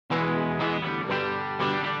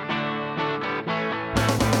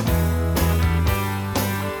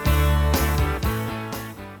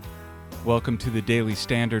Welcome to the Daily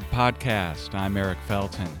Standard Podcast. I'm Eric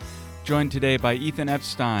Felton. Joined today by Ethan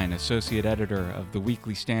Epstein, Associate Editor of the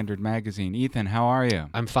Weekly Standard magazine. Ethan, how are you?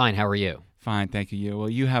 I'm fine. How are you? Fine, thank you. Well,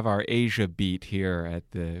 you have our Asia beat here at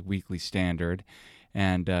the Weekly Standard.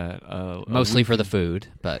 And mostly for the food,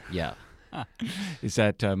 but yeah. Is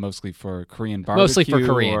that mostly for Korean barbecue? Mostly for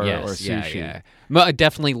Korean, yes. Or sushi? Yeah. I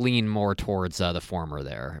definitely lean more towards the former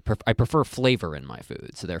there. I prefer flavor in my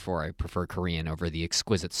food, so therefore I prefer Korean over the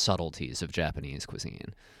exquisite subtleties of Japanese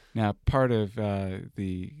cuisine. Now, part of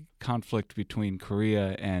the conflict between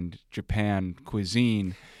Korea and Japan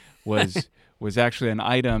cuisine was actually an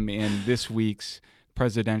item in this week's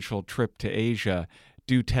presidential trip to Asia.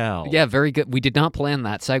 Do tell. Yeah, very good. We did not plan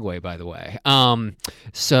that segue, by the way.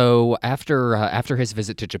 So after his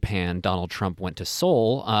visit to Japan, Donald Trump went to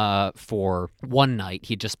Seoul for one night.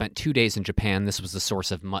 He'd just spent 2 days in Japan. This was the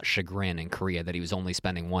source of much chagrin in Korea that he was only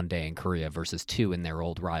spending 1 day in Korea versus 2 in their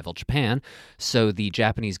old rival Japan. So the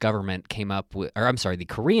Japanese government the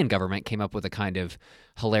Korean government came up with a kind of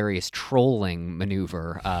hilarious trolling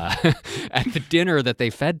maneuver. At the dinner that they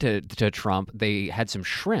fed to Trump, they had some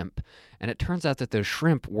shrimp. And it turns out that those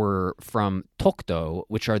shrimp were from Tokdo,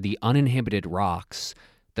 which are the uninhabited rocks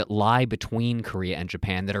that lie between Korea and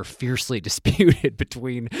Japan that are fiercely disputed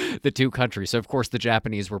between the two countries. So, of course, the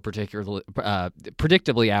Japanese were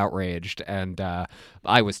predictably outraged, and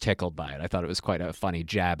I was tickled by it. I thought it was quite a funny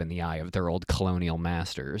jab in the eye of their old colonial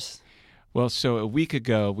masters. Well, so a week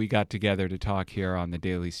ago, we got together to talk here on the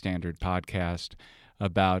Daily Standard podcast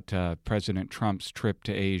about President Trump's trip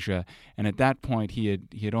to Asia, and at that point he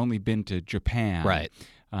had only been to Japan. Right.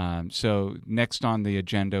 So next on the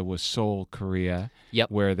agenda was Seoul, Korea,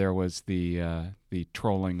 where there was the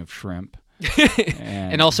trolling of shrimp,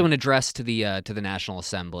 and also an address to the National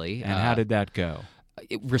Assembly. And how did that go?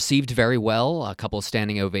 It received very well. A couple of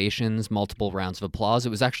standing ovations, multiple rounds of applause. It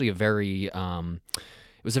was actually a very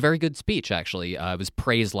good speech, actually. It was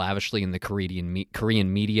praised lavishly in the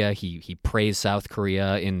Korean media. He praised South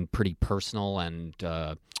Korea in pretty personal and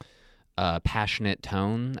passionate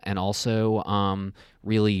tone, and also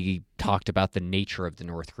really talked about the nature of the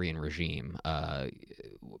North Korean regime.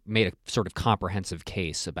 Made a sort of comprehensive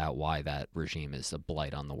case about why that regime is a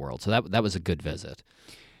blight on the world. So that was a good visit.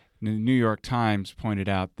 The New York Times pointed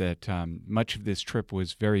out that much of this trip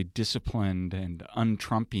was very disciplined and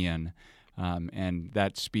un-Trumpian. And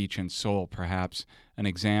that speech in Seoul, perhaps an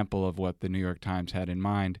example of what the New York Times had in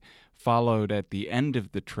mind, followed at the end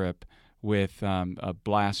of the trip with a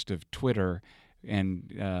blast of Twitter, and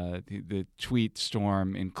the tweet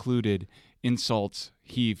storm included insults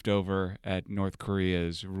heaved over at North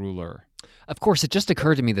Korea's ruler. Of course, it just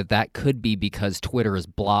occurred to me that could be because Twitter is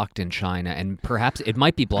blocked in China, and perhaps it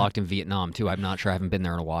might be blocked in Vietnam, too. I'm not sure. I haven't been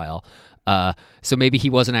there in a while. So maybe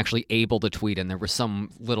he wasn't actually able to tweet, and there was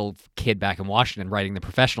some little kid back in Washington writing the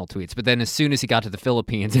professional tweets. But then as soon as he got to the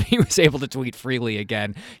Philippines and he was able to tweet freely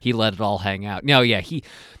again, he let it all hang out. No, yeah, he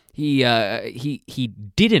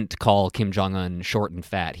didn't call Kim Jong-un short and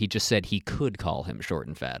fat. He just said he could call him short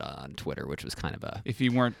and fat on Twitter, which was kind of a... If he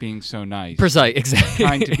weren't being so nice. Precise, exactly.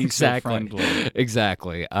 Trying to be so friendly.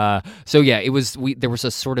 Exactly. So yeah, there was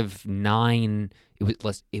a sort of 9...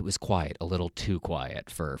 It was quiet, a little too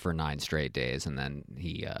quiet for 9 straight days, and then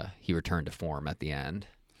he returned to form at the end.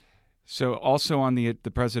 So also on the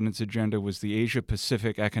president's agenda was the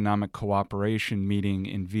Asia-Pacific Economic Cooperation meeting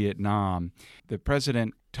in Vietnam. The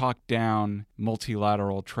president talked down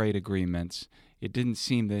multilateral trade agreements. It didn't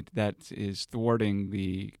seem that is thwarting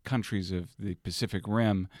the countries of the Pacific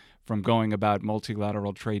Rim from going about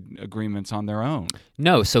multilateral trade agreements on their own.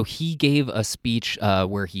 No, so he gave a speech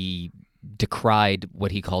where he decried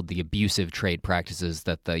what he called the abusive trade practices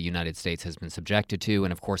that the United States has been subjected to.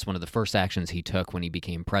 And of course, one of the first actions he took when he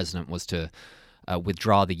became president was to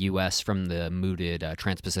withdraw the U.S. from the mooted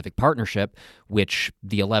Trans-Pacific Partnership, which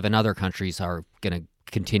the 11 other countries are going to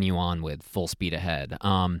continue on with full speed ahead.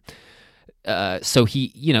 So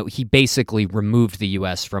he basically removed the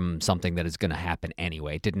U.S. from something that is going to happen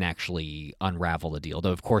anyway. It didn't actually unravel the deal,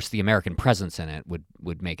 though, of course, the American presence in it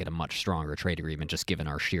would make it a much stronger trade agreement, just given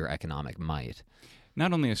our sheer economic might.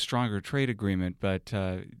 Not only a stronger trade agreement, but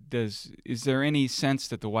is there any sense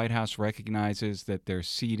that the White House recognizes that they're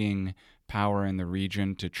ceding power in the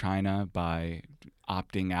region to China by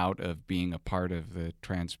opting out of being a part of the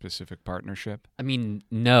Trans-Pacific Partnership? I mean,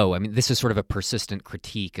 no. I mean, this is sort of a persistent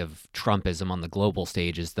critique of Trumpism on the global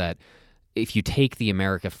stage, is that if you take the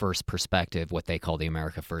America First perspective, what they call the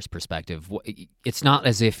America First perspective, it's not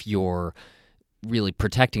as if you're really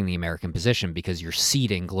protecting the American position because you're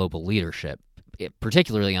ceding global leadership.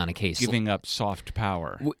 particularly on a case giving up soft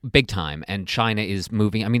power. Big time. And China is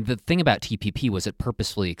moving. I mean, the thing about TPP was it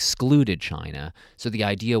purposefully excluded China. So the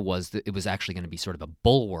idea was that it was actually going to be sort of a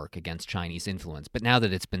bulwark against Chinese influence. But now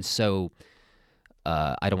that it's been so,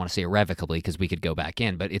 I don't want to say irrevocably because we could go back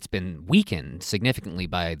in, but it's been weakened significantly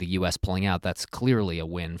by the U.S. pulling out, that's clearly a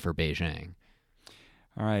win for Beijing.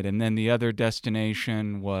 All right, and then the other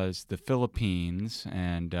destination was the Philippines,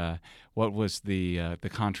 and what was the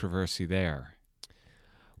controversy there?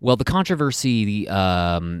 Well, the controversy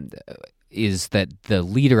is that the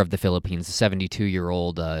leader of the Philippines, the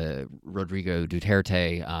 72-year-old Rodrigo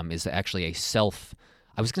Duterte, is actually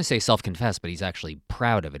I was going to say self-confessed, but he's actually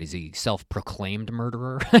proud of it. He's a self-proclaimed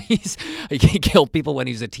murderer. He killed people when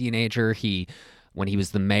he was a teenager. When he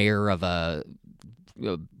was the mayor of a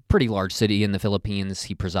pretty large city in the Philippines,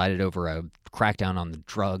 he presided over a crackdown on the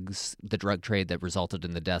drug trade that resulted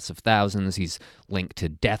in the deaths of thousands. He's linked to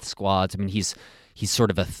death squads. I mean, he's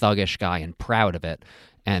sort of a thuggish guy and proud of it.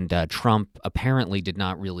 And Trump apparently did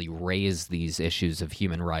not really raise these issues of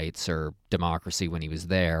human rights or democracy when he was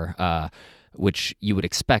there, which you would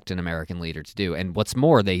expect an American leader to do. And what's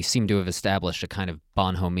more, they seem to have established a kind of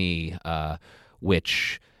bonhomie,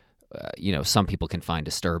 which some people can find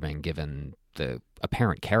disturbing given the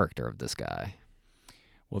apparent character of this guy.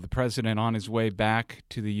 Well, the president on his way back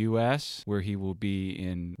to the U.S., where he will be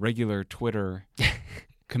in regular Twitter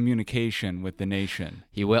communication with the nation.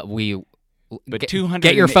 He will. But get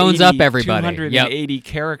your phones up, everybody. 280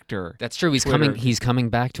 character. That's true. He's Twitter. He's coming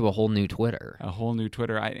back to a whole new Twitter. A whole new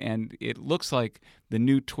Twitter, and it looks like the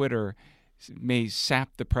new Twitter may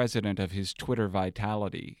sap the president of his Twitter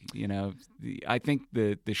vitality. I think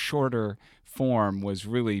the shorter form was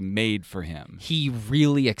really made for him. He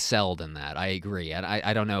really excelled in that. I agree. And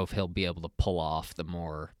I don't know if he'll be able to pull off the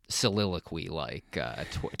more soliloquy-like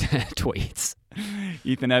tweets.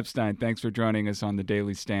 Ethan Epstein, thanks for joining us on the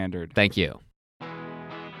Daily Standard. Thank you.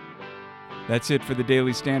 That's it for the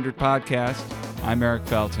Daily Standard podcast. I'm Eric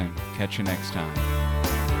Felton. Catch you next time.